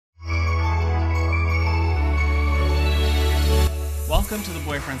Welcome to the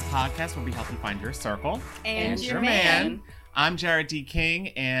Boyfriends Podcast, where we help you find your circle and your man. I'm Jared D. King,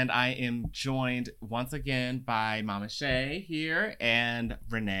 and I am joined once again by Mama Shay here and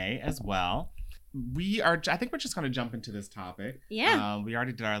Renee as well. I think we're just going to jump into this topic. Yeah. We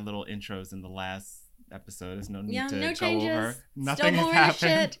already did our little intros in the last episode. There's no need to no go changes. over. Still Nothing boring has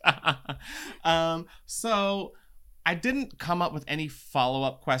as happened. So I didn't come up with any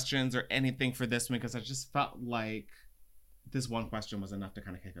follow-up questions or anything for this one because I just felt like this one question was enough to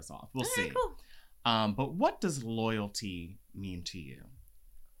kind of kick us off. We'll see. Cool. But what does loyalty mean to you?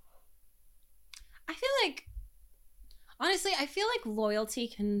 I feel like loyalty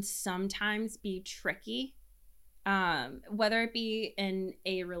can sometimes be tricky, whether it be in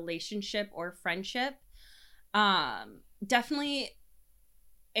a relationship or friendship. Definitely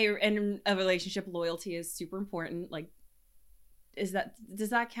in a relationship, loyalty is super important. Like, does that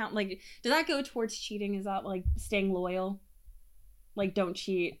count? Like, does that go towards cheating? Is that like staying loyal? Like, don't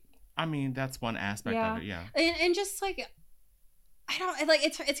cheat. I mean, that's one aspect of it, yeah. And just like, I don't like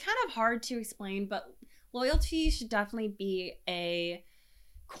it's kind of hard to explain, but loyalty should definitely be a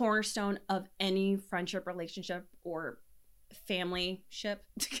cornerstone of any friendship, relationship, or familiarship.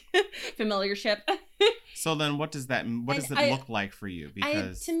 So then what does that look like for you?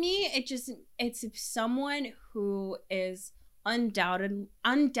 Because to me, it's someone who is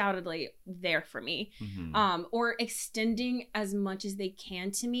undoubtedly there for me, mm-hmm. Or extending as much as they can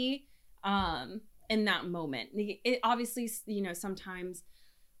to me in that moment. It obviously, sometimes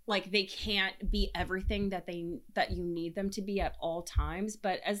like they can't be everything that you need them to be at all times,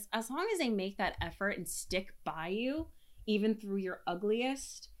 but as long as they make that effort and stick by you even through your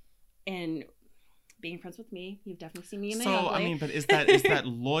ugliest, and being friends with me, you've definitely seen me in my ugly. I mean, but is that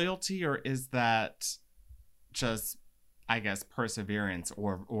loyalty, or is that just, I guess, perseverance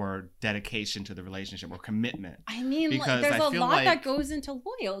or dedication to the relationship or commitment? I mean, because there's I a feel lot like that goes into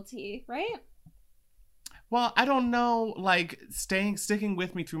loyalty, right? Well, I don't know. Like, sticking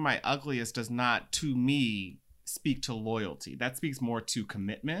with me through my ugliest does not, to me, speak to loyalty. That speaks more to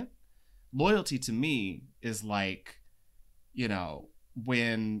commitment. Loyalty to me is like,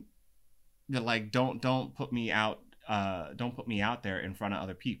 when you're like, don't put me out there in front of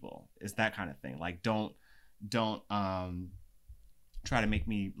other people. It's that kind of thing. Like, don't try to make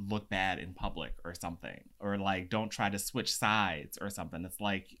me look bad in public or something, or like don't try to switch sides or something. It's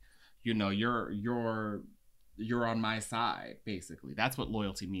like, you're on my side, basically. That's what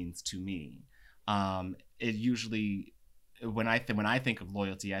loyalty means to me. It usually, when I think of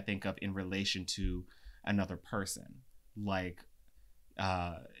loyalty, I think of in relation to another person. Like,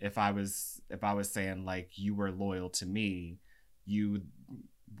 if I was saying like you were loyal to me, you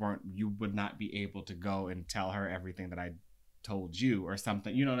would not be able to go and tell her everything that I told you or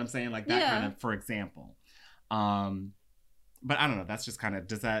something. You know what I'm saying? Like that kind of, for example. But I don't know. That's just kind of,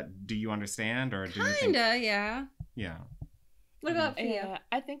 do you understand, or do you think? Kinda, yeah. Yeah. What about for you? Yeah,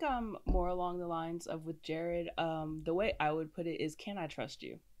 I think I'm more along the lines of with Jared. The way I would put it is, can I trust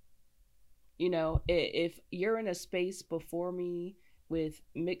you? If you're in a space before me with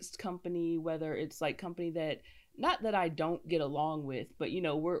mixed company, whether it's like company that, not that I don't get along with, but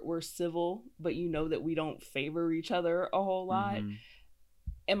we're civil, but that we don't favor each other a whole lot. Mm-hmm.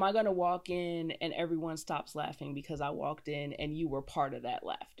 Am I gonna walk in and everyone stops laughing because I walked in and you were part of that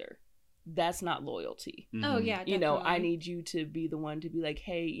laughter? That's not loyalty. Mm-hmm. Oh yeah, definitely. I need you to be the one to be like,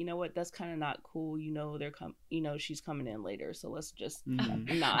 hey, you know what? That's kind of not cool. She's coming in later, so let's just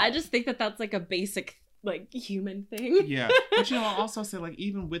not. I just think that's like a basic like human thing. Yeah, but I'll also say, like,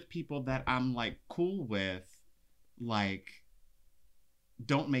 even with people that I'm like cool with, like,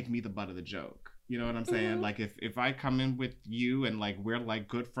 don't make me the butt of the joke. You know what I'm saying? Mm-hmm. Like, if I come in with you and like we're like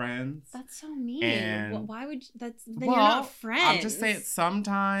good friends, that's so mean. And why would you're not friends? I'm just saying,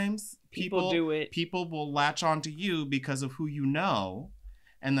 sometimes people do it. People will latch onto you because of who you know,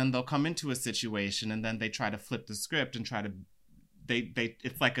 and then they'll come into a situation and then they try to flip the script and try to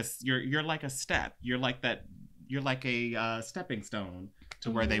it's like you're like a step. You're like a stepping stone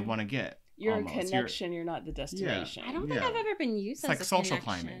to where they want to get. You're almost a connection. You're not the destination. Yeah. I don't think I've ever been used as like a social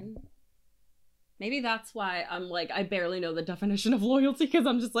connection. climbing. Maybe that's why I'm like, I barely know the definition of loyalty, because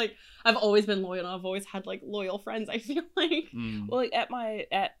I'm just like, I've always been loyal. I've always had like loyal friends, I feel like. Well, like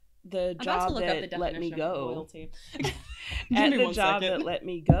at the job that let me go. At the job that let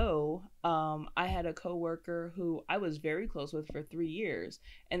me go, I had a coworker who I was very close with for 3 years,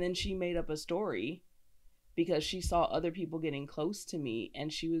 and then she made up a story because she saw other people getting close to me,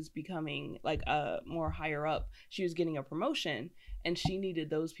 and she was becoming like more higher up. She was getting a promotion, and she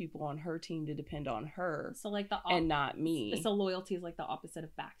needed those people on her team to depend on her. So like and not me. So loyalty is like the opposite of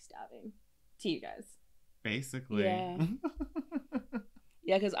backstabbing to you guys. Basically. Yeah.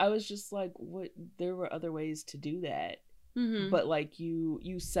 Yeah, because I was just like, what? There were other ways to do that, but like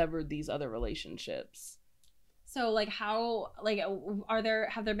you severed these other relationships. So like how like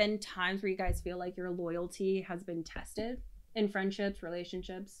have there been times where you guys feel like your loyalty has been tested in friendships,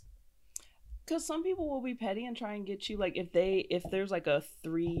 relationships? Because some people will be petty and try and get you, like if there's like a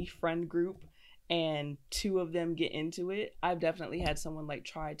 3-friend group and 2 of them get into it, I've definitely had someone like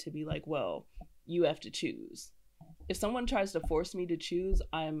try to be like, well, you have to choose. If someone tries to force me to choose,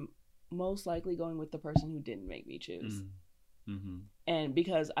 I'm most likely going with the person who didn't make me choose. And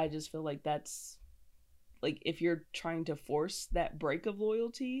because I just feel like that's like, if you're trying to force that break of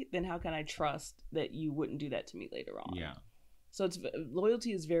loyalty, then how can I trust that you wouldn't do that to me later on? Yeah. So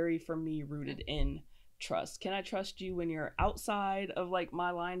loyalty is very, for me, rooted in trust. Can I trust you when you're outside of like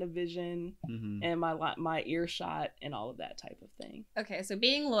my line of vision and my earshot and all of that type of thing? Okay, so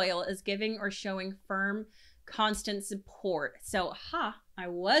being loyal is giving or showing firm, constant support. So, I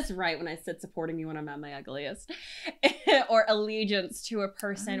was right when I said supporting you when I'm at my ugliest. Or allegiance to a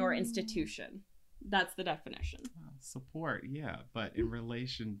person or institution. That's the definition. Support, yeah, but in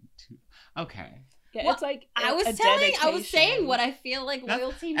relation to okay. Yeah, well, it's like I was saying what I feel like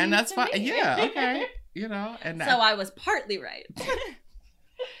loyalty means, and that's to fine. me. Yeah, okay, and so I was partly right.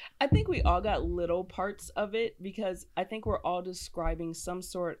 I think we all got little parts of it because I think we're all describing some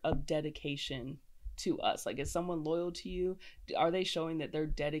sort of dedication to us. Like, is someone loyal to you? Are they showing that they're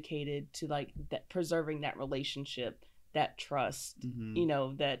dedicated to like that, preserving that relationship, that trust? You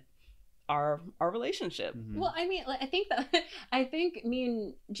know, that. Our relationship. Well, I mean, like, I think me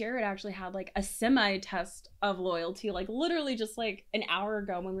and Jared actually had like a semi-test of loyalty, like literally just like an hour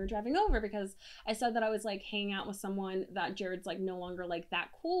ago when we were driving over, because I said that I was like hanging out with someone that Jared's like no longer like that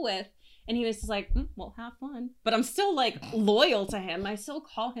cool with, and he was just like, well, have fun, but I'm still like loyal to him. I still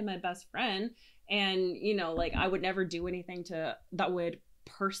call him my best friend, and you know, like I would never do anything that would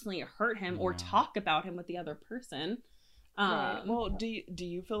personally hurt him or talk about him with the other person. Right. Well, do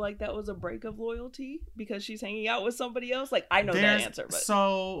you feel like that was a break of loyalty because she's hanging out with somebody else? Like, I know that answer, but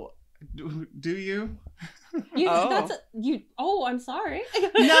so do you? I'm sorry.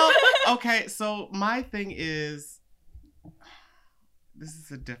 No. Okay. So my thing is, this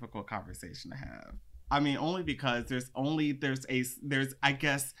is a difficult conversation to have. I mean, only because there's I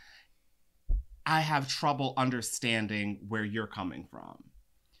guess I have trouble understanding where you're coming from.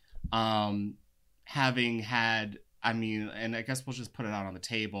 Having had. I mean, and I guess we'll just put it out on the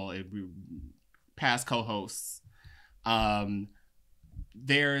table. Past co-hosts,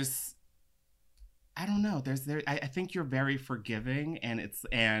 there's, I don't know. I think you're very forgiving, and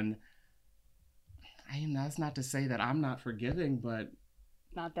that's not to say that I'm not forgiving, but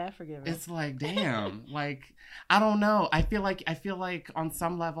not that forgiving. It's like, damn, like I don't know. I feel like on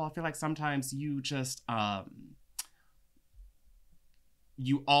some level, I feel like sometimes you just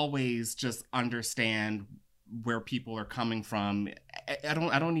you always just understand where people are coming from. I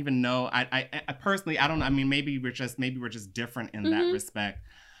don't even know. I personally, I don't. I mean, maybe we're just different in that respect.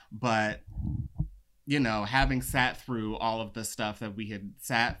 But you know, having sat through all of the stuff that we had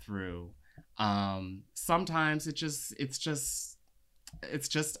sat through, sometimes it's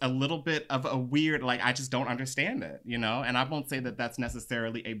just a little bit of a weird. Like, I just don't understand it, you know. And I won't say that that's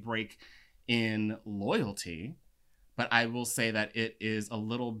necessarily a break in loyalty. But I will say that it is a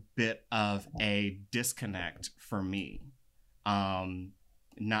little bit of a disconnect for me.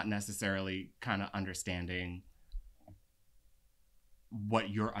 Not necessarily kind of understanding what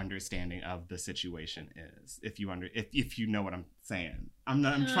your understanding of the situation is. If you know what I'm saying. I'm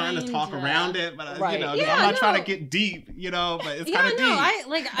trying to talk around it, but right. You know, I'm not trying to get deep, you know, but it's kind of deep.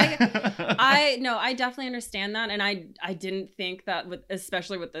 I definitely understand that, and I didn't think that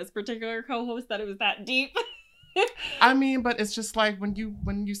especially with this particular co-host that it was that deep. I mean, but it's just like when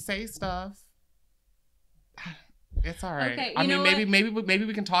you say stuff, it's all right. Okay, I mean, maybe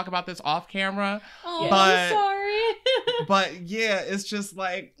we can talk about this off camera. Oh, I'm sorry. But yeah, it's just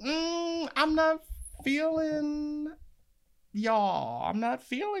like I'm not feeling y'all. I'm not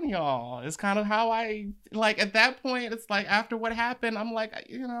feeling y'all. It's kind of how I like at that point. It's like after what happened, I'm like,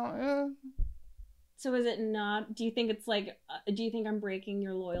 you know. So is it not? Do you think it's like? Do you think I'm breaking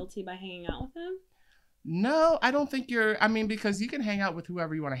your loyalty by hanging out with him? No, I don't think I mean, because you can hang out with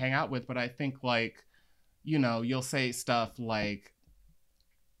whoever you want to hang out with, but I think, like, you know, you'll say stuff like,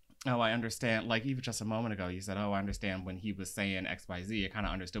 oh, I understand. Like, even just a moment ago, you said, oh, I understand when he was saying X, Y, Z. I kind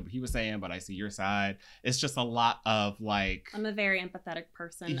of understood what he was saying, but I see your side. It's just a lot of, like... I'm a very empathetic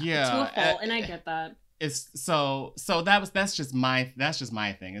person. Yeah. To a fault, and I get that. It's so that's just my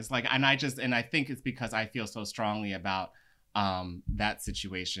thing. It's like, and I think it's because I feel so strongly about that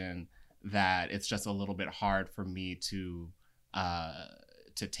situation that it's just a little bit hard for me to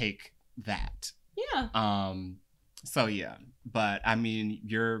take that. Yeah. So yeah, but I mean,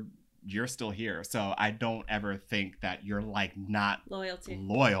 you're still here, so I don't ever think that you're like not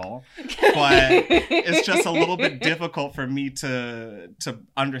loyal, but it's just a little bit difficult for me to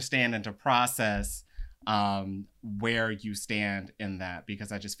understand and to process where you stand in that,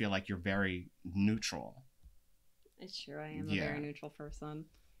 because I just feel like you're very neutral. It's true, I am a very neutral person.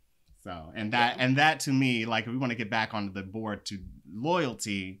 So, and that to me, like, if we want to get back onto the board to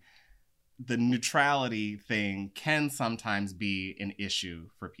loyalty, the neutrality thing can sometimes be an issue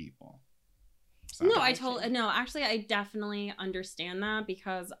for people. So. No, actually, I definitely understand that,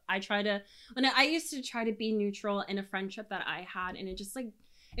 because I used to try to be neutral in a friendship that I had, and it just like,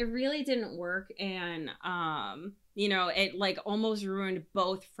 it really didn't work. And, it like almost ruined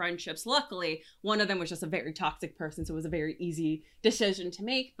both friendships. Luckily, one of them was just a very toxic person, so it was a very easy decision to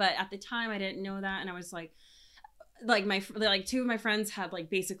make. But at the time, I didn't know that, and I was like two of my friends had like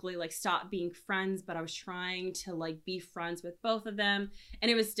basically like stopped being friends, but I was trying to like be friends with both of them, and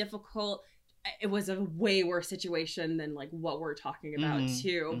it was difficult. It was a way worse situation than like what we're talking about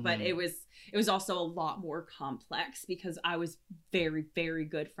too, but it was also a lot more complex, because I was very, very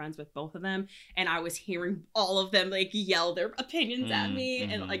good friends with both of them, and I was hearing all of them like yell their opinions at me,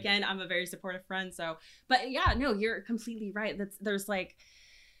 and again, I'm a very supportive friend, so. But yeah, no, you're completely right. There's like,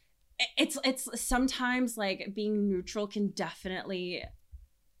 it's sometimes like being neutral can definitely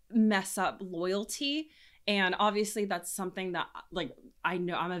mess up loyalty. And obviously that's something that, like, I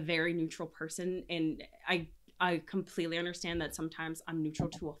know I'm a very neutral person, and I completely understand that sometimes I'm neutral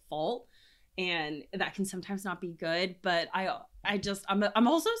to a fault, and that can sometimes not be good. But I'm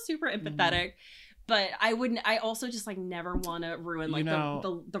also super empathetic, but I also just like never want to ruin like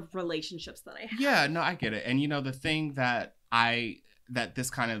the relationships that I have. Yeah, no, I get it. And the thing that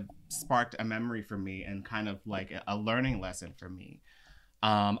this kind of sparked a memory for me, and kind of like a learning lesson for me.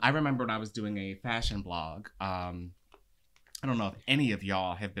 I remember when I was doing a fashion blog. I don't know if any of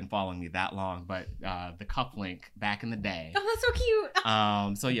y'all have been following me that long, but the Cup Link back in the day. Oh, that's so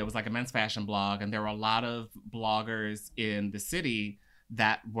cute. So yeah, it was like a men's fashion blog, and there were a lot of bloggers in the city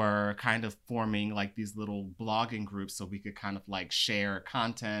that were kind of forming like these little blogging groups, so we could kind of like share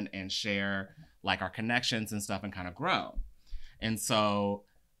content and share like our connections and stuff, and kind of grow. And so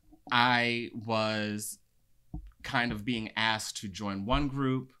I was kind of being asked to join one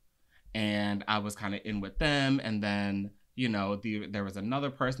group, and I was kind of in with them, and then there was another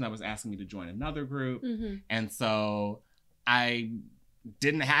person that was asking me to join another group, and so I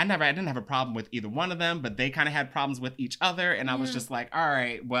didn't have a problem with either one of them, but they kind of had problems with each other, and I was just like, all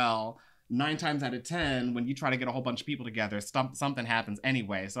right, well, 9 times out of 10, when you try to get a whole bunch of people together, something happens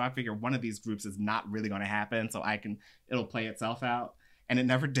anyway. So I figure one of these groups is not really going to happen, so it'll play itself out. And it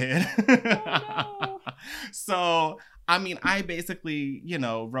never did. Oh, no. So, I mean, I basically,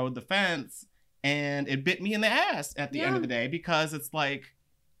 rode the fence, and it bit me in the ass at the end of the day, because it's like,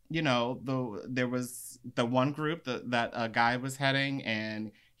 there was the one group that a guy was heading,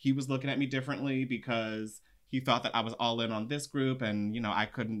 and he was looking at me differently because he thought that I was all in on this group, and, I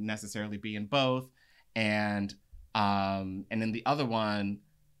couldn't necessarily be in both. And then the other one,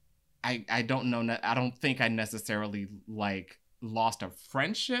 I don't know, I don't think I necessarily like lost a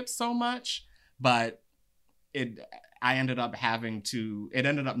friendship so much, but it ended up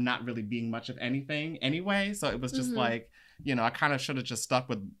not really being much of anything anyway. So it was just like, I kind of should have just stuck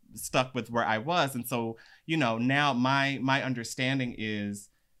with where I was. And so, now my understanding is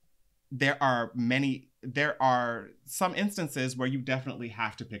there are some instances where you definitely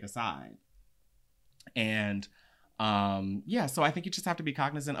have to pick a side. And so I think you just have to be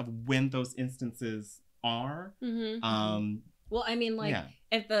cognizant of when those instances are. Well, I mean, like,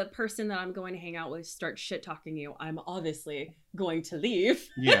 if the person that I'm going to hang out with starts shit talking you, I'm obviously going to leave.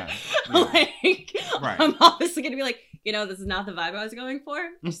 Yeah. Like, right. I'm obviously going to be like, this is not the vibe I was going for.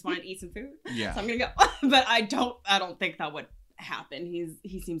 I just wanted to eat some food. Yeah. So I'm going to go. But I don't think that would happen.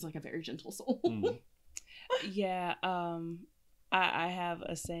 He seems like a very gentle soul. Yeah. I have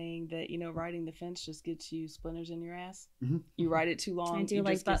a saying that, riding the fence just gets you splinters in your ass. You ride it too long, you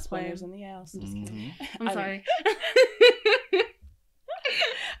just get splinters in the ass. I'm sorry.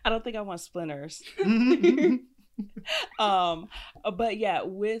 I don't think I want splinters. But yeah,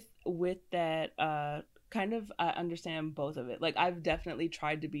 with that, kind of, I understand both of it. Like, I've definitely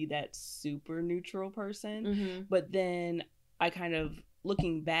tried to be that super neutral person, but then I kind of,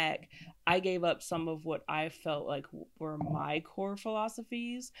 looking back, I gave up some of what I felt like were my core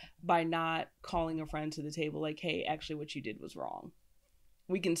philosophies by not calling a friend to the table like, hey, actually what you did was wrong.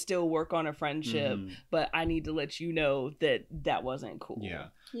 We can still work on a friendship, but I need to let you know that wasn't cool. Yeah.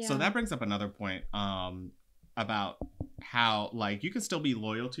 So that brings up another point. about how, like, you can still be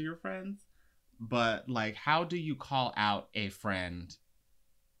loyal to your friends, but, like, how do you call out a friend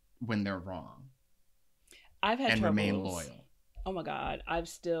when they're wrong? I've had and troubles. Remain loyal. Oh my God.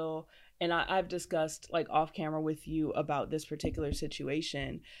 I've discussed, like, off camera with you about this particular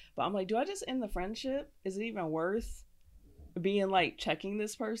situation, but I'm like, do I just end the friendship? Is it even worth being, like, checking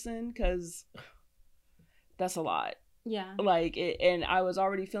this person? Because that's a lot. Yeah. Like, and I was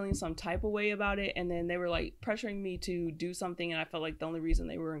already feeling some type of way about it, and then they were, like, pressuring me to do something, and I felt like the only reason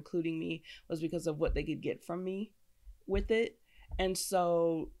they were including me was because of what they could get from me with it. And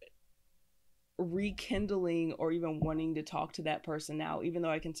so rekindling or even wanting to talk to that person now, even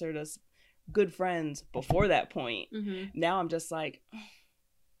though I considered us good friends before that point, now I'm just like,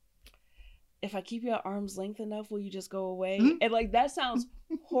 if I keep you at arm's length enough, will you just go away? And, like, that sounds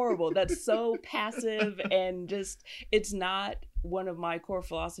horrible. That's so passive, and just, it's not one of my core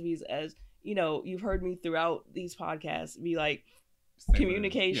philosophies. As you know, you've heard me throughout these podcasts be like,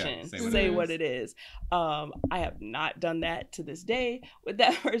 communication, say what it is. I have not done that to this day with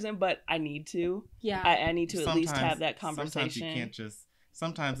that person, but I need to. Yeah, I need to at least have that conversation. Sometimes you can't just.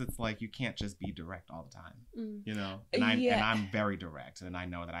 Sometimes it's like you can't just be direct all the time, you know. And I'm very direct, and I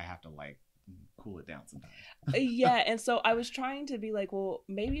know that I have to, like, cool it down sometimes. Yeah, and so I was trying to be like, well,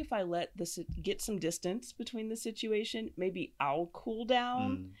 maybe if I get some distance between the situation, maybe I'll cool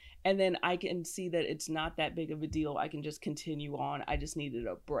down, and then I can see that it's not that big of a deal. I can just continue on. I just needed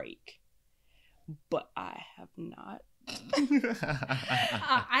a break, but I have not.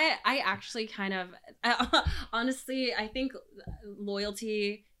 I actually kind of honestly, I think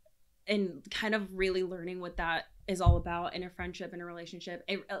loyalty and kind of really learning what that is all about in a friendship and a relationship,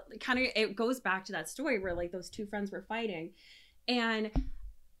 it goes back to that story where, like, those two friends were fighting, and,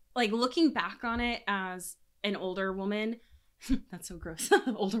 like, looking back on it as an older woman, that's so gross.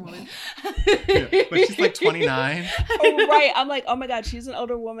 Older woman. Yeah, but she's like 29. Oh, right. I'm like, oh my God, she's an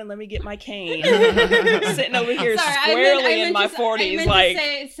older woman. Let me get my cane. Sitting over here squarely in my 40s. I meant to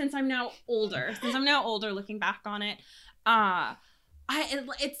say, since I'm now older, looking back on it,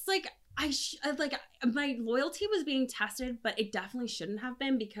 it's like, my loyalty was being tested, but it definitely shouldn't have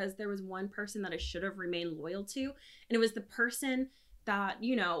been, because there was one person that I should have remained loyal to, and it was the person that,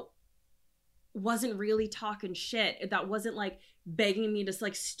 you know, wasn't really talking shit, that wasn't, like, begging me to,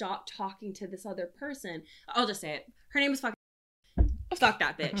 like, stop talking to this other person. I'll just say it. Her name was fuck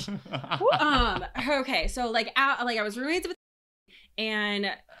that bitch. Okay, so, like, I was roommates with, and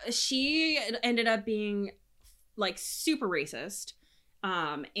she ended up being, like, super racist.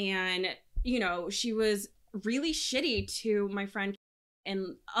 And, you know, she was really shitty to my friend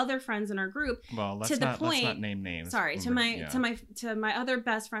and other friends in our group. Well, let's not name names. Sorry, to my other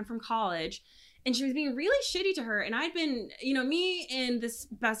best friend from college. And she was being really shitty to her. And I'd been, you know, me and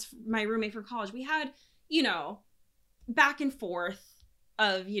my roommate from college, we had, you know, back and forth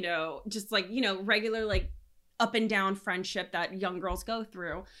of, you know, just, like, you know, regular, like, up and down friendship that young girls go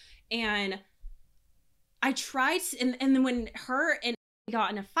through. And I tried, and then when her and I got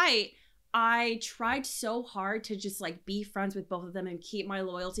in a fight, I tried so hard to just, like, be friends with both of them and keep my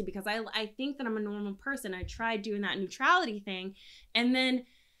loyalty, because I think that I'm a normal person. I tried doing that neutrality thing, and then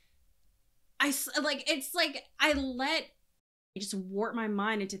I just warped my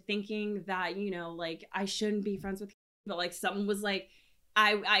mind into thinking that, you know, like, I shouldn't be friends with him, but, like, something was like,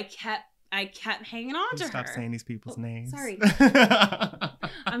 I kept hanging on to her. Stop saying these people's names. Sorry.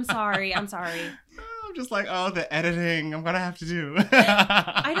 I'm sorry. I'm just like, oh, the editing I'm gonna have to do.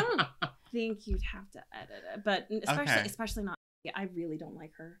 I don't think you'd have to edit it, but especially not. I really don't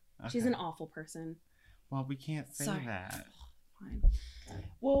like her. Okay. She's an awful person. Well, we can't say that. Fine.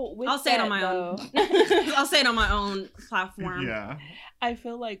 Well, I'll say it on my own. I'll say it on my own platform. Yeah. I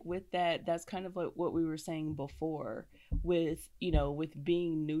feel like with that's kind of like what we were saying before with, you know, with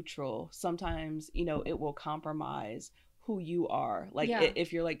being neutral. Sometimes, you know, it will compromise who you are. Like,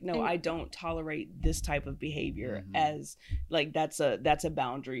 if you're like, no, I don't tolerate this type of behavior, as, like, that's a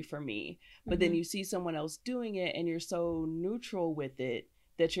boundary for me. But then you see someone else doing it and you're so neutral with it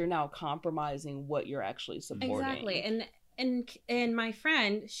that you're now compromising what you're actually supporting. Exactly. And my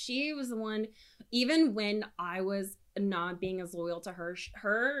friend, she was the one, even when I was not being as loyal to her,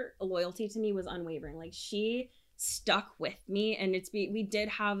 her loyalty to me was unwavering. Like, she stuck with me, and we did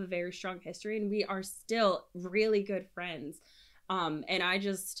have a very strong history, and we are still really good friends. And I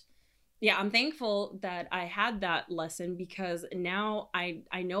just, I'm thankful that I had that lesson, because now I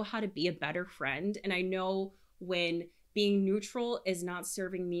know how to be a better friend, and I know when being neutral is not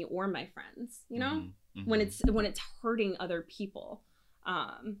serving me or my friends, you know? When it's hurting other people,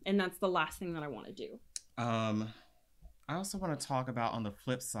 and that's the last thing that I want to do. I also want to talk about, on the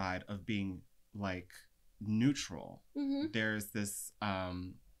flip side of being, like, neutral. There's this,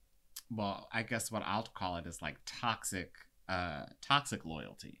 well, I guess what I'll call it is like toxic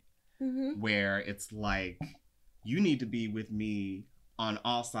loyalty, where it's like, you need to be with me on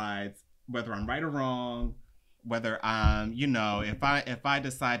all sides, whether I'm right or wrong, whether I'm, you know, if I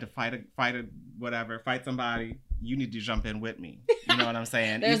decide to fight somebody, you need to jump in with me. You know what I'm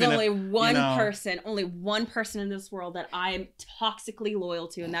saying? There's only one person in this world that I am toxically loyal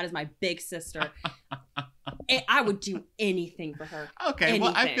to, and that is my big sister. I would do anything for her. Okay, anything.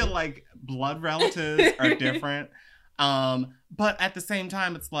 Well, I feel like blood relatives are different. But at the same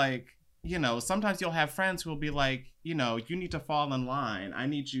time, it's like, you know, sometimes you'll have friends who will be like, you know, you need to fall in line. I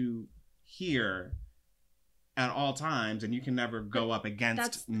need you here at all times, and you can never go up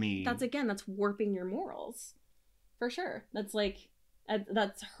against me. That's warping your morals. For sure. That's like,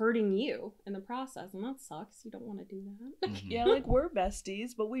 that's hurting you in the process, and that sucks. You don't want to do that. Yeah, like, we're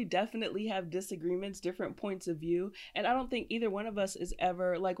besties, but we definitely have disagreements, different points of view, and I don't think either one of us is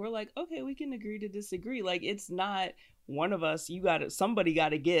ever like, we're like, okay, we can agree to disagree. Like, it's not one of us, somebody got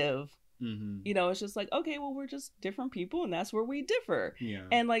to give. You know, it's just like, okay, well, we're just different people, and that's where we differ. Yeah.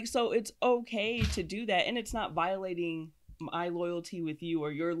 And like, so it's okay to do that, and it's not violating my loyalty with you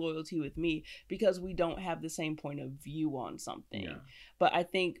or your loyalty with me because we don't have the same point of view on something. Yeah. But I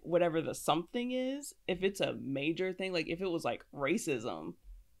think whatever the something is, if it's a major thing, like if it was like racism,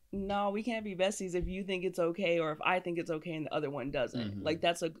 no, we can't be besties if you think it's okay or if I think it's okay and the other one doesn't. Like,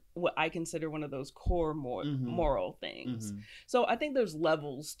 that's what I consider one of those core moral things. So I think there's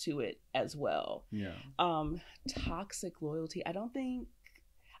levels to it as well. Yeah. Toxic loyalty,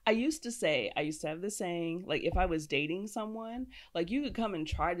 I used to have this saying, like, if I was dating someone, like, you could come and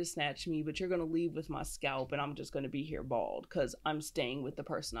try to snatch me, but you're going to leave with my scalp and I'm just going to be here bald because I'm staying with the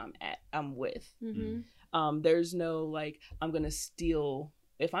person I'm with. There's no, like, I'm going to steal.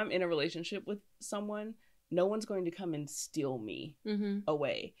 If I'm in a relationship with someone, no one's going to come and steal me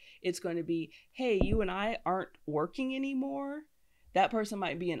away. It's going to be, hey, you and I aren't working anymore. That person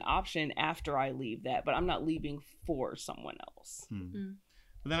might be an option after I leave that, but I'm not leaving for someone else.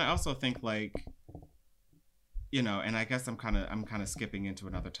 But then I also think, like, you know, and I guess I'm kind of skipping into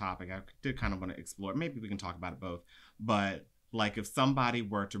another topic. I did kind of want to explore. Maybe we can talk about it both. But like, if somebody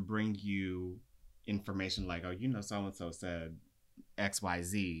were to bring you information like, oh, you know, so and so said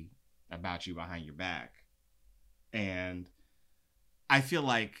XYZ about you behind your back, and I feel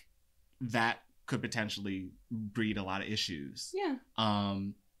like that could potentially breed a lot of issues. Yeah.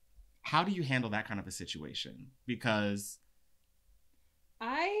 How do you handle that kind of a situation? Because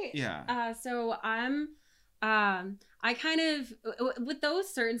so I kind of, with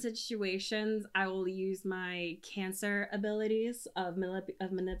those certain situations, I will use my Cancer abilities of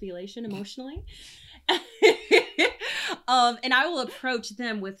manipulation emotionally. And I will approach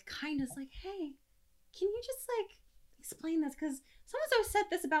them with kindness, like, hey, can you just, like, explain this? Because so-and-so said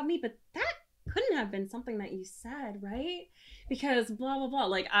this about me, but that couldn't have been something that you said, right? Because blah blah blah.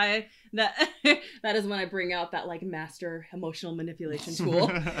 Like, that is when I bring out that, like, master emotional manipulation tool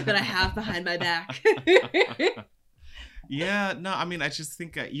that I have behind my back. Yeah, no, I mean, I just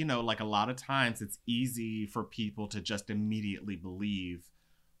think you know, like, a lot of times it's easy for people to just immediately believe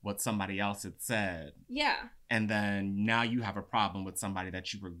what somebody else had said. Yeah. And then now you have a problem with somebody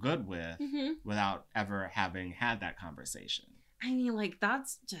that you were good with without ever having had that conversation. I mean, like,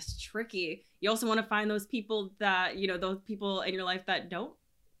 that's just tricky. You also want to find those people that, you know, those people in your life that don't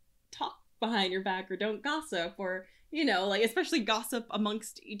talk behind your back or don't gossip, or, you know, like, especially gossip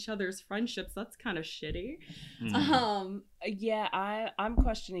amongst each other's friendships. That's kind of shitty. Yeah, I'm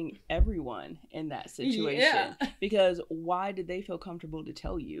questioning everyone in that situation because why did they feel comfortable to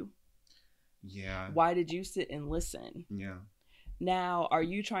tell you? Yeah. Why did you sit and listen? Yeah. Now, are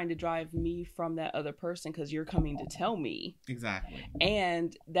you trying to drive me from that other person because you're coming to tell me? Exactly.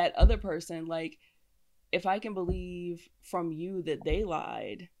 And that other person, like, if I can believe from you that they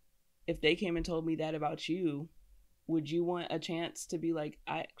lied, if they came and told me that about you, would you want a chance to be like,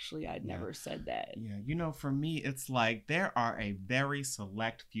 I'd never said that? Yeah. You know, for me, it's like there are a very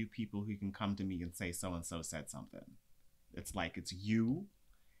select few people who can come to me and say so-and-so said something. It's like, it's you.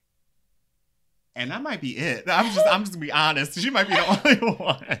 And that might be it. I'm just gonna be honest. She might be the only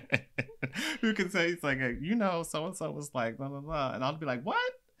one who can say, it's like, you know, so and so was like blah blah blah, and I'll be like, what?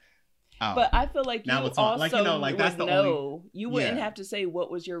 Oh. But I feel like you also like, you know, like, that's the only... You wouldn't have to say what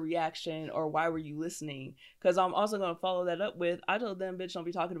was your reaction or why were you listening, because I'm also gonna follow that up with, I told them, bitch, don't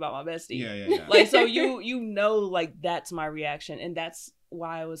be talking about my bestie. Yeah. Like, so you know, like, that's my reaction, and that's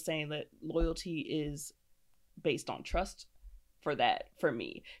why I was saying that loyalty is based on trust. For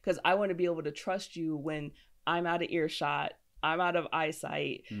me, because I want to be able to trust you when I'm out of earshot I'm out of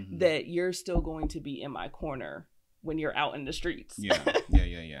eyesight, that you're still going to be in my corner when you're out in the streets.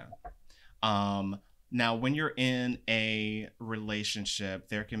 Yeah. Now, when you're in a relationship,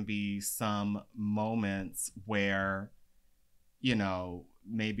 there can be some moments where, you know,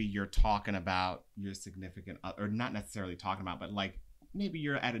 maybe you're talking about your significant, or not necessarily talking about, but like maybe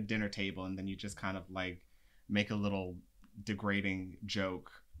you're at a dinner table and then you just kind of like make a little degrading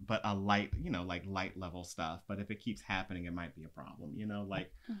joke, but a light, you know, like light level stuff. But if it keeps happening, it might be a problem, you know,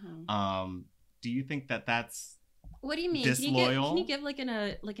 like, do you think that that's what do you mean? disloyal? Can you give like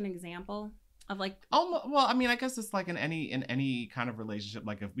an example of like? Oh, well, I mean, I guess it's like in any kind of relationship,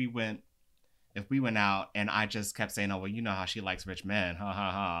 like if we went out and I just kept saying, oh, well, you know how she likes rich men, ha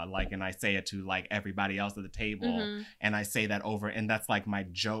ha ha, like, and I say it to like everybody else at the table, and I say that over, and that's like my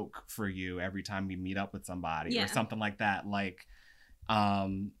joke for you every time we meet up with somebody or something like that, like,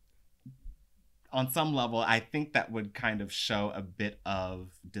 on some level, I think that would kind of show a bit of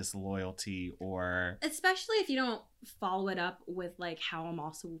disloyalty, or especially if you don't follow it up with like how I'm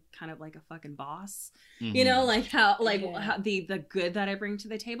also kind of like a fucking boss, you know, like how the good that I bring to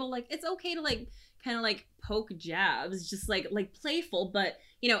the table. Like it's okay to like kind of like poke jabs, just like playful, but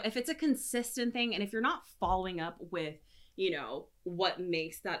you know, if it's a consistent thing and if you're not following up with, you know, what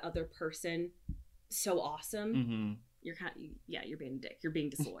makes that other person so awesome. You're you're being a dick. You're being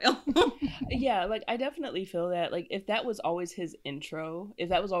disloyal. Yeah, like I definitely feel that. Like if that was always his intro, if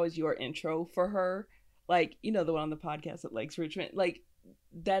that was always your intro for her, like, you know, the one on the podcast that likes Richmond, like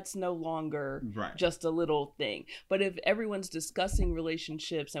that's no longer just a little thing. But if everyone's discussing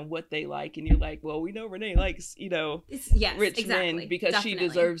relationships and what they like, and you're like, well, we know Renee likes, you know, rich men because she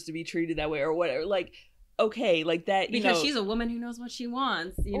deserves to be treated that way or whatever. Like, okay, like that, you because know, she's a woman who knows what she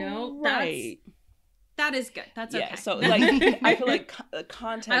wants, you know, right. That is good. That's okay. So like, I feel like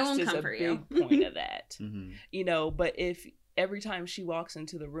context is a big point of that, you know, but if every time she walks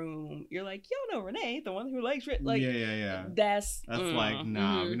into the room, you're like, yo, no, Renee, the one who likes it, like, that's like,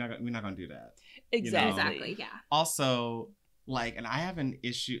 nah, we're not gonna do that. Exactly. You know? Exactly. Yeah. Also, like, and I have an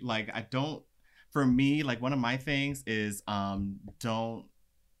issue, like, for me, like, one of my things is, don't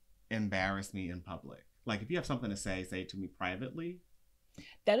embarrass me in public. Like, if you have something to say it to me privately.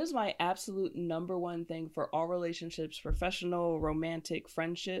 That is my absolute number one thing for all relationships, professional, romantic,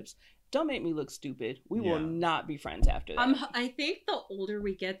 friendships. Don't make me look stupid. We will not be friends after that. I think the older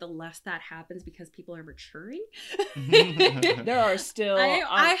we get, the less that happens because people are maturing. There are still,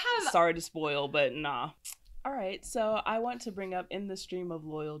 I have, sorry to spoil, but nah. All right, so I want to bring up in the stream of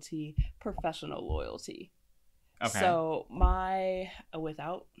loyalty, professional loyalty. Okay. So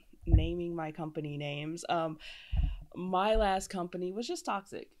without naming my company names, my last company was just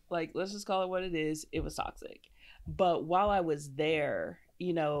toxic. Like, let's just call it what it is. It was toxic. But while I was there,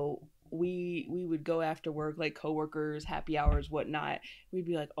 you know, we would go after work, like coworkers, happy hours, whatnot. We'd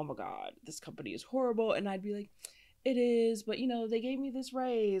be like, oh my God, this company is horrible. And I'd be like, it is, but you know, they gave me this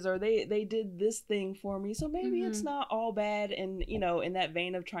raise, or they did this thing for me. So maybe it's not all bad. And, you know, in that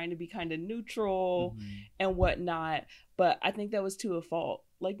vein of trying to be kind of neutral and whatnot. But I think that was to a fault.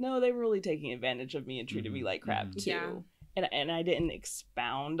 Like, no, they were really taking advantage of me and treated me like crap too. Yeah. And I didn't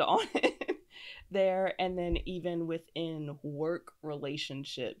expound on it there. And then even within work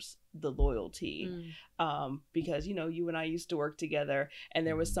relationships, the loyalty, because, you know, you and I used to work together, and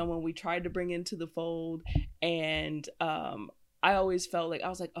there was someone we tried to bring into the fold, and I always felt like, I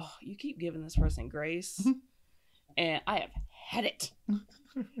was like, oh, you keep giving this person grace, and I have had it.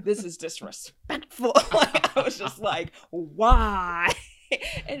 This is disrespectful. Like, I was just like, why?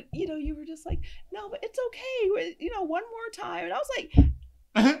 And, you know, you were just like, no, but it's okay. You know, one more time. And I was like,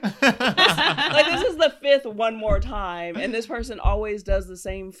 like, this is the fifth one more time. And this person always does the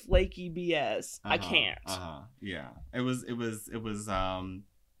same flaky BS. I can't. Yeah. It was, I'm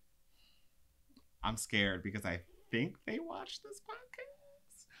scared because I think they watched this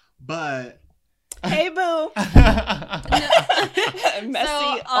podcast, but. Hey, boo.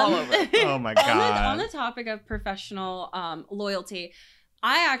 Messy all over. Oh my God. On the topic of professional loyalty,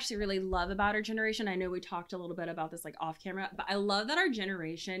 I actually really love about our generation. I know we talked a little bit about this like off camera, but I love that our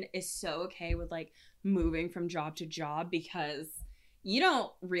generation is so okay with like moving from job to job, because you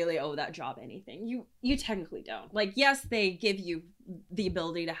don't really owe that job anything. You technically don't. Like, yes, they give you the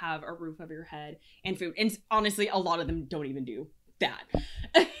ability to have a roof over your head and food. And honestly, a lot of them don't even do that.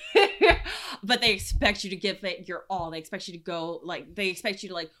 But they expect you to give it your all. They expect you to go, like, they expect you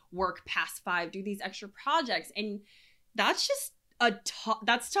to like work past 5, do these extra projects. And that's just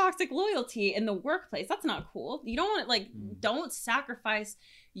that's toxic loyalty in the workplace. That's not cool. You don't want to like, don't sacrifice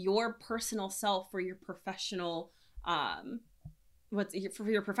your personal self for your professional,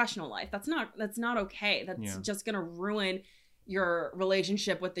 for your professional life. That's not okay. That's just going to ruin your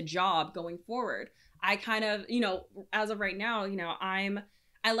relationship with the job going forward. I kind of, as of right now,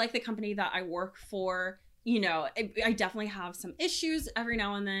 I like the company that I work for. I definitely have some issues every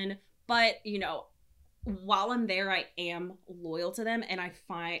now and then, but while I'm there, I am loyal to them, and I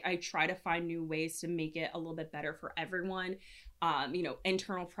try to find new ways to make it a little bit better for everyone.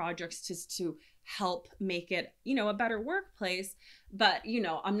 Internal projects just to help make it, a better workplace. But,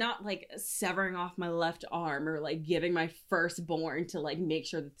 I'm not like severing off my left arm or like giving my firstborn to like make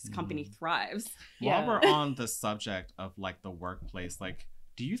sure that this company thrives. While we're on the subject of like the workplace, like,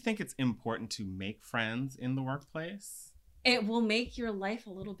 do you think it's important to make friends in the workplace? It will make your life a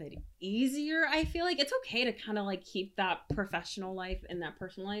little bit easier. I feel like it's okay to kind of like keep that professional life and that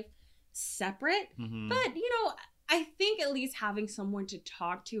personal life separate. Mm-hmm. But, I think at least having someone to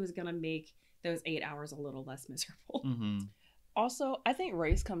talk to is going to make those 8 hours a little less miserable. Mm-hmm. Also, I think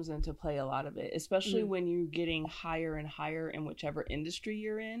race comes into play a lot of it, especially when you're getting higher and higher in whichever industry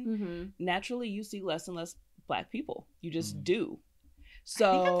you're in. Mm-hmm. Naturally, you see less and less Black people. You just do.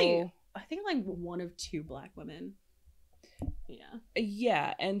 So I think like one of 2 Black women.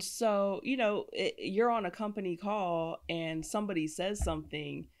 Yeah. And so, you're on a company call and somebody says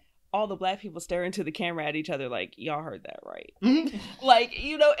something, all the Black people stare into the camera at each other like, y'all heard that right. Like,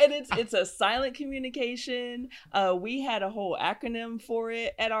 and it's a silent communication. We had a whole acronym for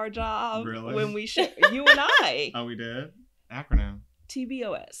it at our job. Really? When we you and I. Oh, we did? Acronym.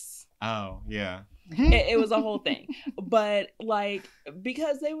 TBOS. Oh, yeah. It was a whole thing. But like,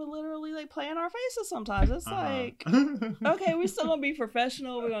 because they would literally like play in our faces sometimes. It's like, okay, we're still gonna be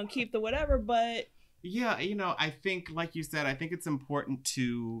professional, we're gonna keep the whatever, but yeah, I think, like you said, I think it's important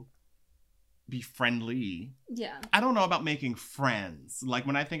to be friendly. Yeah. I don't know about making friends. Like,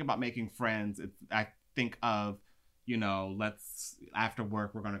 when I think about making friends, I think of, let's, after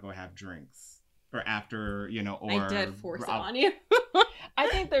work, we're gonna go have drinks. Or after, or... I did force it on you. I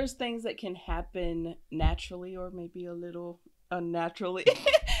think there's things that can happen naturally or maybe a little unnaturally.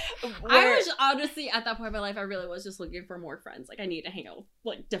 I was honestly, at that point in my life, I really was just looking for more friends. Like, I need to hang out with,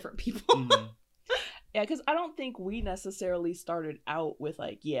 like, different people. Mm-hmm. Yeah, because I don't think we necessarily started out with,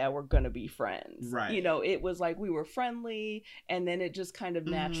 like, yeah, we're going to be friends. Right. It was like we were friendly, and then it just kind of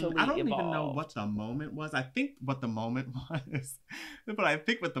naturally I don't evolved. even know what the moment was. I think what the moment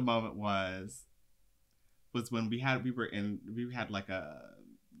was when we had like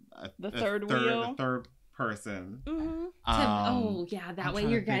the third wheel, a third person. Mm-hmm. That way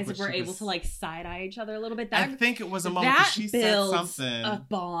you guys were able to like side eye each other a little bit. I think it was a moment that she said something. A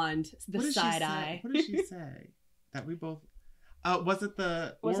bond. The side eye. What did she say? That we both. Was it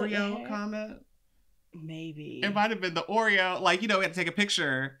the Oreo comment? Maybe it might have been the Oreo. Like, we had to take a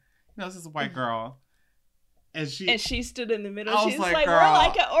picture. This is a white girl. And she stood in the middle. She's like, we're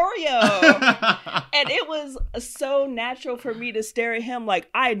like an Oreo. And it was so natural for me to stare at him like,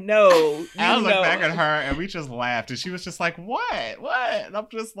 I know. I looked back at her and we just laughed. And she was just like, what? And I'm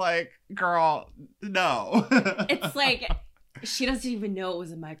just like, girl, no. It's like, she doesn't even know it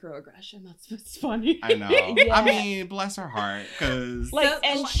was a microaggression. That's what's funny. I know. Yeah. I mean, bless her heart. Because,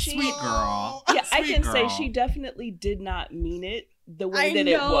 sweet girl. Yeah, sweet I can girl. say she definitely did not mean it the way it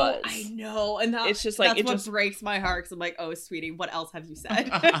was. I know. And it's just like, that's what breaks my heart. Because I'm like, oh, sweetie, what else have you said?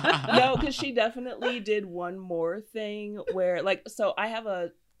 No, because she definitely did one more thing where, like, so I have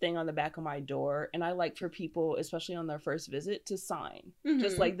a thing on the back of my door, and I like for people, especially on their first visit, to sign. Mm-hmm.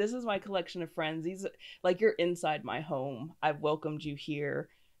 Just like, this is my collection of friends. These, like, you're inside my home. I've welcomed you here.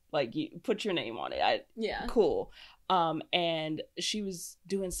 Like, you put your name on it. Cool. And she was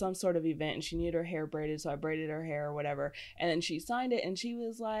doing some sort of event and she needed her hair braided, so I braided her hair or whatever. And then she signed it and she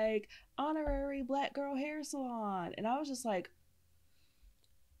was like, honorary Black girl hair salon. And I was just like,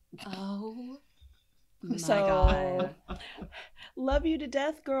 oh my God. Love you to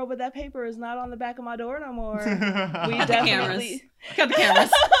death, girl, but that paper is not on the back of my door no more. We definitely cut the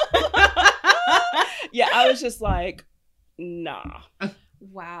cameras. Yeah, I was just like, nah.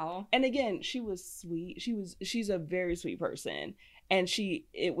 Wow. And again, she was sweet. She's a very sweet person. And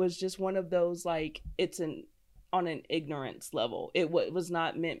it was just one of those, like, on an ignorance level. It was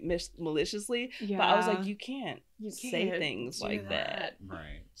not meant maliciously, but I was like, you can't say things like that.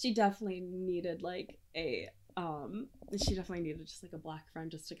 Right. She definitely needed like just like a Black friend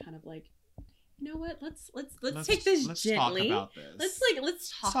just to kind of like, you know what? Let's take this gently. Talk about this.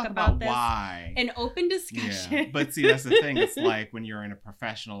 Let's talk about this. Why? An open discussion. Yeah. But see, that's the thing. It's like when you're in a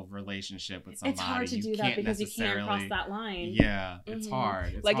professional relationship with somebody, it's hard to do that because you can't cross that line. Yeah, it's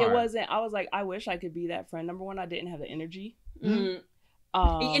hard. It's like hard. It wasn't. I was like, I wish I could be that friend. Number one, I didn't have the energy. Mm-hmm.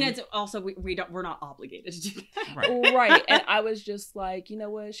 And it's also we're not obligated to do that. Right. Right. And I was just like, you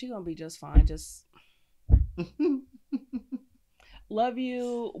know what? She's gonna be just fine. Just love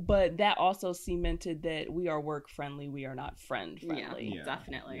you, but that also cemented that we are work friendly, we are not friend friendly. Yeah,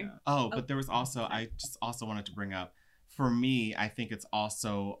 definitely. Yeah. Oh, but there was also, I just also wanted to bring up, for me, I think it's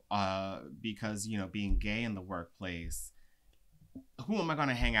also because, you know, being gay in the workplace, who am I going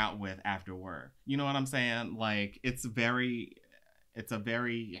to hang out with after work? You know what I'm saying? Like, it's a very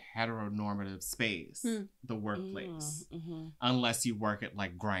heteronormative space, the workplace, unless you work at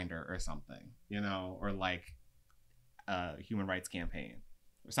like Grindr or something, you know, or like Human Rights Campaign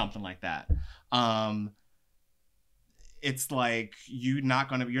or something like that. It's like you're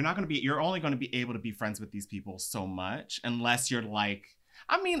only going to be able to be friends with these people so much unless you're like,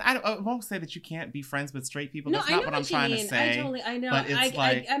 I mean, I won't say that you can't be friends with straight people. That's not what I'm trying to say. I know. But it's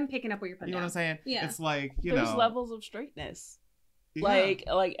like, I'm picking up what you're putting. You know what I'm saying? Yeah. It's like, there's levels of straightness. Yeah.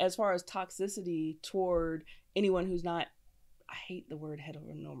 Like as far as toxicity toward anyone who's not, I hate the word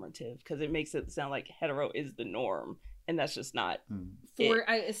heteronormative because it makes it sound like hetero is the norm, and that's just not.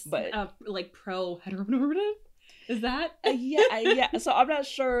 Like pro heteronormative. Is that? Yeah. So I'm not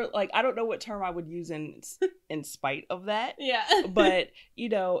sure. Like, I don't know what term I would use in spite of that. Yeah. But you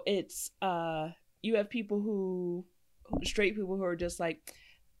know, it's you have straight people who are just like,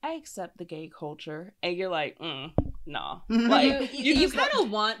 I accept the gay culture, and you're like, no. Like you kind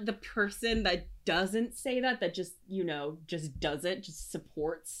of want the person that doesn't say that just, you know, just does it, just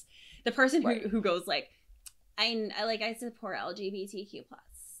supports the person who goes like, I support LGBTQ+.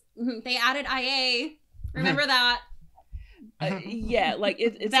 They added IA. Remember that? Yeah, like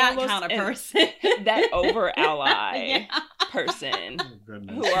it's that kind of person, that over ally person. Oh,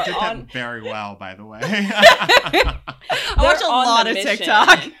 goodness. Who are did on that very well, by the way. I watch a lot of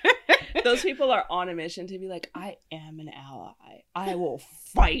TikTok. Those people are on a mission to be like, I am an ally. I will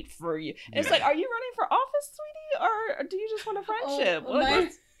fight for you. And it's like, are you running for office, sweetie, or do you just want a friendship?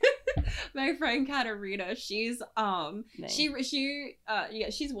 My friend Katarina, she's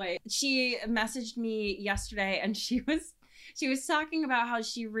she's white. She messaged me yesterday, and she was talking about how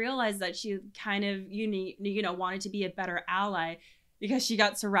she realized that she kind of wanted to be a better ally because she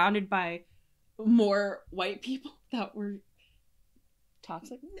got surrounded by more white people that were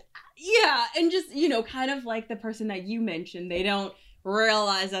toxic. Yeah, and just, you know, kind of like the person that you mentioned, they don't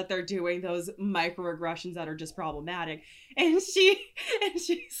realize that they're doing those microaggressions that are just problematic. And she's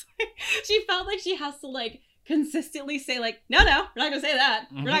like, she felt like she has to like consistently say like, no, we're not gonna say that.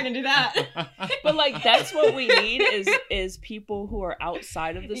 We're not gonna do that. But like, that's what we need is people who are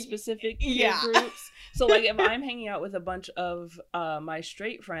outside of the specific peer groups. So like, if I'm hanging out with a bunch of my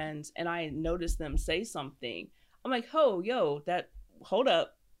straight friends and I notice them say something, I'm like, hold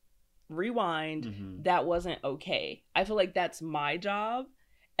up, rewind. That wasn't okay. I feel like that's my job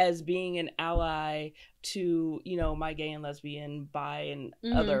as being an ally to, you know, my gay and lesbian, bi and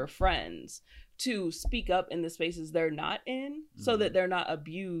other friends, to speak up in the spaces they're not in, so that they're not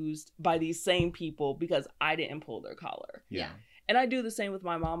abused by these same people because I didn't pull their collar. Yeah. And I do the same with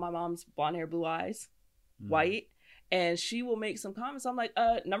my mom. My mom's blonde hair, blue eyes, white. And she will make some comments. I'm like,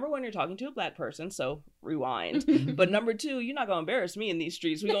 number one, you're talking to a black person, so rewind. But number two, you're not going to embarrass me in these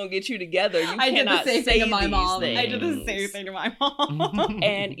streets. We're going to get you together. I did the same thing to my mom. I did the same thing to my mom.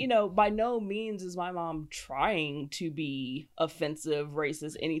 And, you know, by no means is my mom trying to be offensive,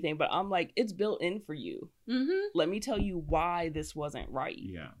 racist, anything. But I'm like, it's built in for you. Let me tell you why this wasn't right.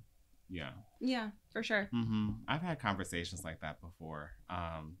 Yeah, for sure. I've had conversations like that before.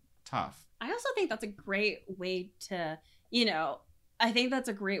 Tough. I also think that's a great way to, you know, I think that's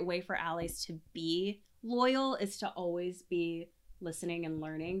a great way for allies to be loyal, is to always be listening and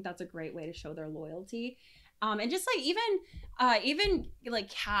learning. That's a great way to show their loyalty. And just like even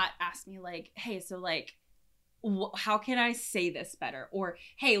like Kat asked me like, hey, so like, how can I say this better? Or,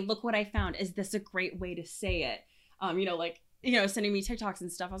 hey, look what I found. Is this a great way to say it? You know, like, you know, sending me TikToks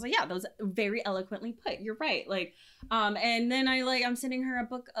and stuff. I was like, yeah, those very eloquently put. You're right. Like, and then I'm sending her a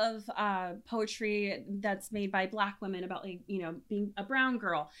book of poetry that's made by Black women about, like, you know, being a brown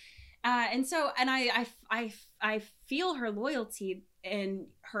girl. And I feel her loyalty in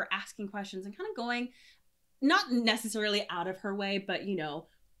her asking questions and kind of going, not necessarily out of her way, but, you know,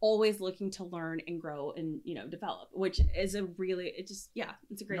 always looking to learn and grow and, you know, develop, which is it's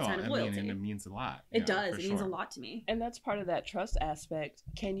a great sign of loyalty. And it means a lot. It does. It means a lot to me. And that's part of that trust aspect.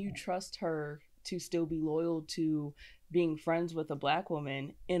 Can you trust her to still be loyal to being friends with a Black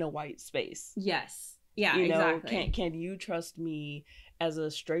woman in a white space? Yes. Yeah, you know, exactly. Can you trust me as a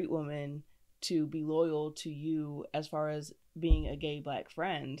straight woman to be loyal to you as far as being a gay Black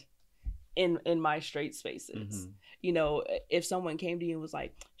friend in my straight spaces? You know, if someone came to you and was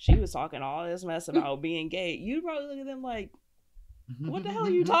like, she was talking all this mess about being gay, you'd probably look at them like, what the hell are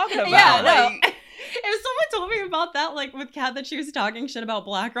you talking about? Yeah, like, no. If someone told me about that, like with Kat, that she was talking shit about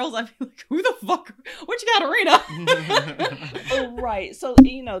black girls, I'd be like, who the fuck? What you got, Arena? Right. So,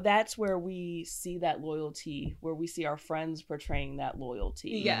 that's where we see that loyalty, where we see our friends portraying that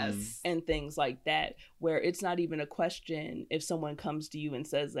loyalty. Yes. And things like that, where it's not even a question if someone comes to you and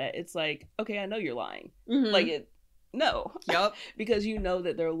says that. It's like, okay, I know you're lying. Mm-hmm. Like, no. Yep. Because you know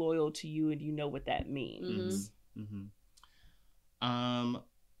that they're loyal to you and you know what that means. Mm-hmm.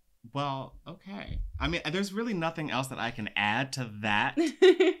 Well, okay. I mean, there's really nothing else that I can add to that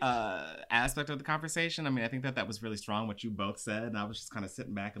aspect of the conversation. I mean, I think that was really strong, what you both said. And I was just kind of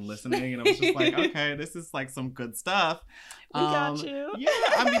sitting back and listening. And I was just like, okay, this is like some good stuff. We got you. Yeah.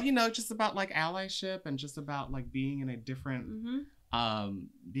 I mean, just about like allyship and just about like being in a different,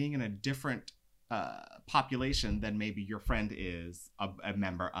 population than maybe your friend is a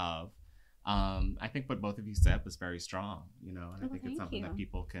member of. I think what both of you said was very strong, and I think it's something that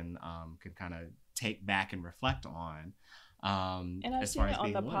people can kind of take back and reflect on. And I've seen it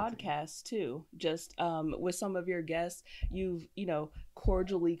on the podcast too. Just with some of your guests, you've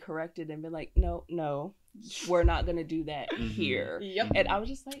cordially corrected and been like, no, we're not gonna do that here. Yep. And I was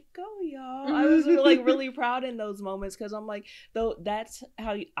just like, go y'all. I was really proud in those moments because I'm like, though that's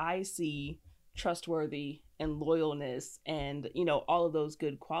how I see trustworthy and loyalness and all of those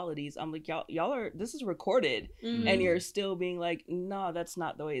good qualities. I'm like, y'all are, this is recorded, and you're still being like, no, that's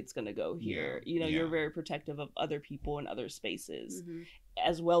not the way it's gonna go here. You're very protective of other people and other spaces,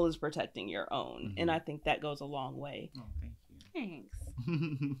 as well as protecting your own, and I think that goes a long way. Oh, thank you.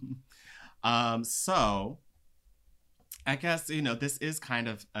 Thanks. So I guess this is kind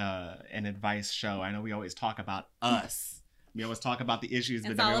of an advice show. I know we always talk about us. We always talk about the issues,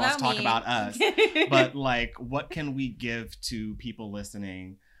 but then we always talk about us. But like, what can we give to people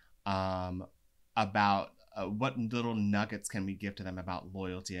listening about what little nuggets can we give to them about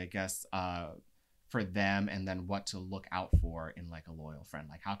loyalty, I guess, for them, and then what to look out for in like a loyal friend?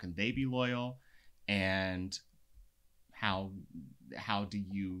 Like, how can they be loyal, and how do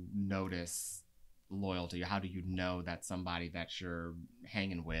you notice loyalty? How do you know that somebody that you're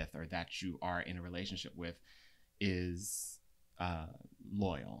hanging with or that you are in a relationship with is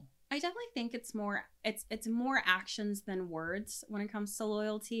loyal? I definitely think it's more actions than words when it comes to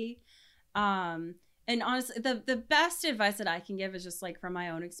loyalty. And honestly, the best advice that I can give is just like from my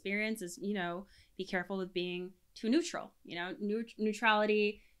own experience is, be careful with being too neutral.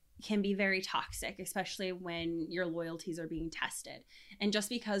 Neutrality can be very toxic, especially when your loyalties are being tested. And just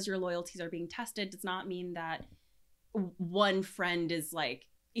because your loyalties are being tested does not mean that one friend is like,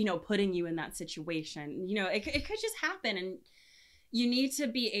 putting you in that situation. It could just happen, and you need to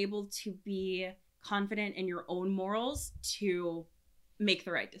be able to be confident in your own morals to make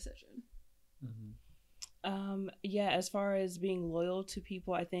the right decision. As far as being loyal to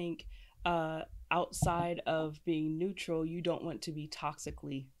people, I think outside of being neutral, you don't want to be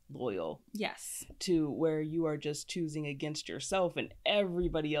toxically loyal. Yes. To where you are just choosing against yourself and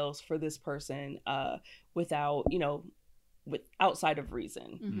everybody else for this person without, with outside of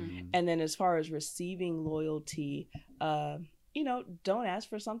reason. And then as far as receiving loyalty, don't ask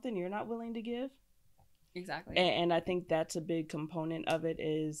for something you're not willing to give. Exactly. And I think that's a big component of it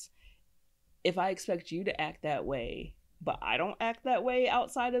is, if I expect you to act that way, but I don't act that way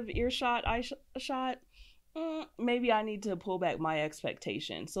outside of earshot, maybe I need to pull back my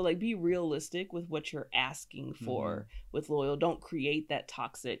expectation. So like, be realistic with what you're asking for with loyal. Don't create that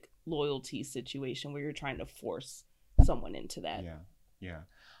toxic loyalty situation where you're trying to force someone into that. Yeah.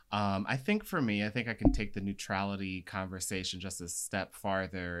 I think for me, I think I can take the neutrality conversation just a step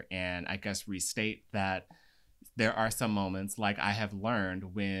farther and I guess restate that there are some moments, like I have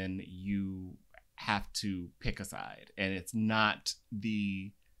learned, when you have to pick a side, and it's not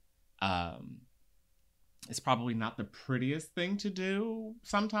it's probably not the prettiest thing to do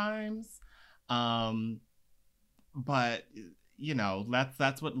sometimes. But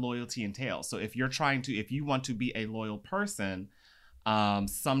that's what loyalty entails. So if you want to be a loyal person,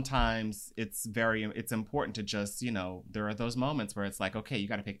 sometimes it's important to just, there are those moments where it's like, okay, you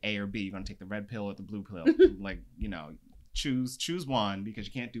got to pick A or B. You're going to take the red pill or the blue pill. Like, choose one, because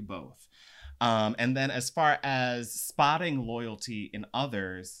you can't do both. And then as far as spotting loyalty in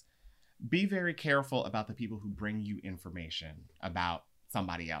others, be very careful about the people who bring you information about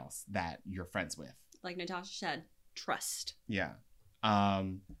somebody else that you're friends with. Like Natasha said, trust. Yeah.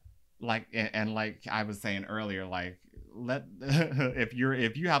 Like I was saying earlier, like, if you're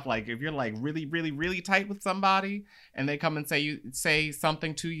really, really, really tight with somebody and they come and say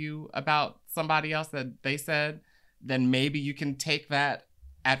something to you about somebody else that they said, then maybe you can take that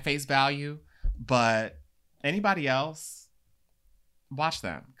at face value. But anybody else, watch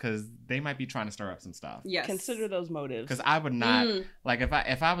them, because they might be trying to stir up some stuff. Yes. Consider those motives. Because I would not, like,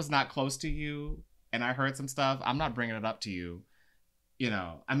 if I was not close to you and I heard some stuff, I'm not bringing it up to you. You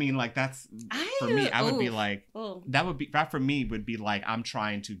know, I mean, like, that's, for me, I would be like, that for me would be like, I'm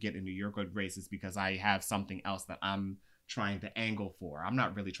trying to get into your good graces because I have something else that I'm trying to angle for. I'm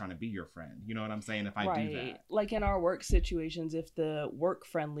not really trying to be your friend. You know what I'm saying? If I do that. Like in our work situations, if the work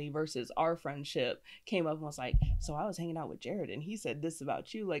friendly versus our friendship came up and was like, so I was hanging out with Jared and he said this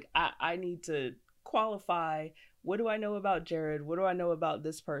about you. Like, I need to qualify. What do I know about Jared? What do I know about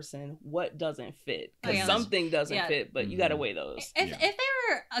this person? What doesn't fit? Because something doesn't fit, but you got to weigh those. If they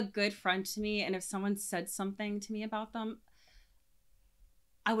were a good friend to me and if someone said something to me about them,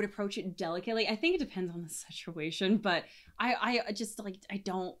 I would approach it delicately. I think it depends on the situation, but I just like, I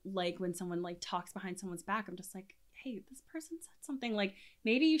don't like when someone like talks behind someone's back. I'm just like, hey, this person said something, like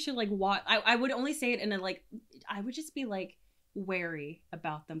maybe you should like watch. I would only say it in a like, I would just be like wary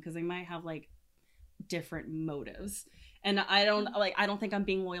about them because they might have like different motives. And I don't think I'm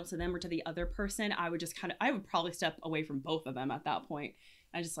being loyal to them or to the other person. I would probably step away from both of them at that point.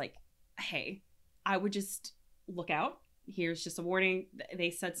 I just like, hey, I would just look out. Here's just a warning.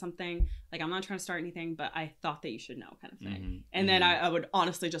 They said something, like, I'm not trying to start anything, but I thought that you should know, kind of thing. Mm-hmm. And then I would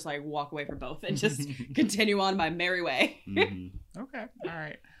honestly just like walk away from both and just continue on my merry way. Mm-hmm. Okay. All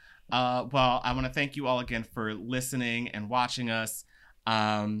right. Well, I want to thank you all again for listening and watching us.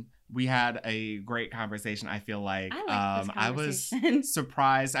 We had a great conversation. I feel like I was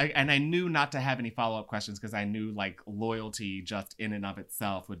surprised. I knew not to have any follow-up questions because I knew like loyalty just in and of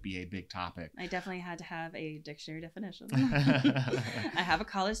itself would be a big topic. I definitely had to have a dictionary definition. I have a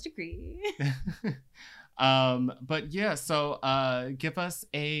college degree. But yeah, so give us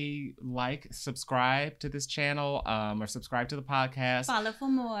a like, subscribe to this channel, or subscribe to the podcast. Follow for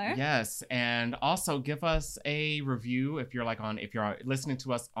more. Yes, and also give us a review if you're listening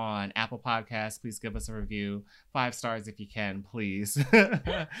to us on Apple Podcasts. Please give us a review, 5 stars if you can, please.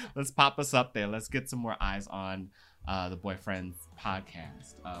 Let's pop us up there. Let's get some more eyes on the Boyfriends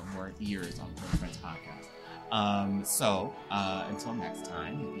podcast, more ears on the Boyfriends podcast. So until next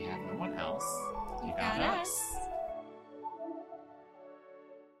time, if you have no one else, you got us.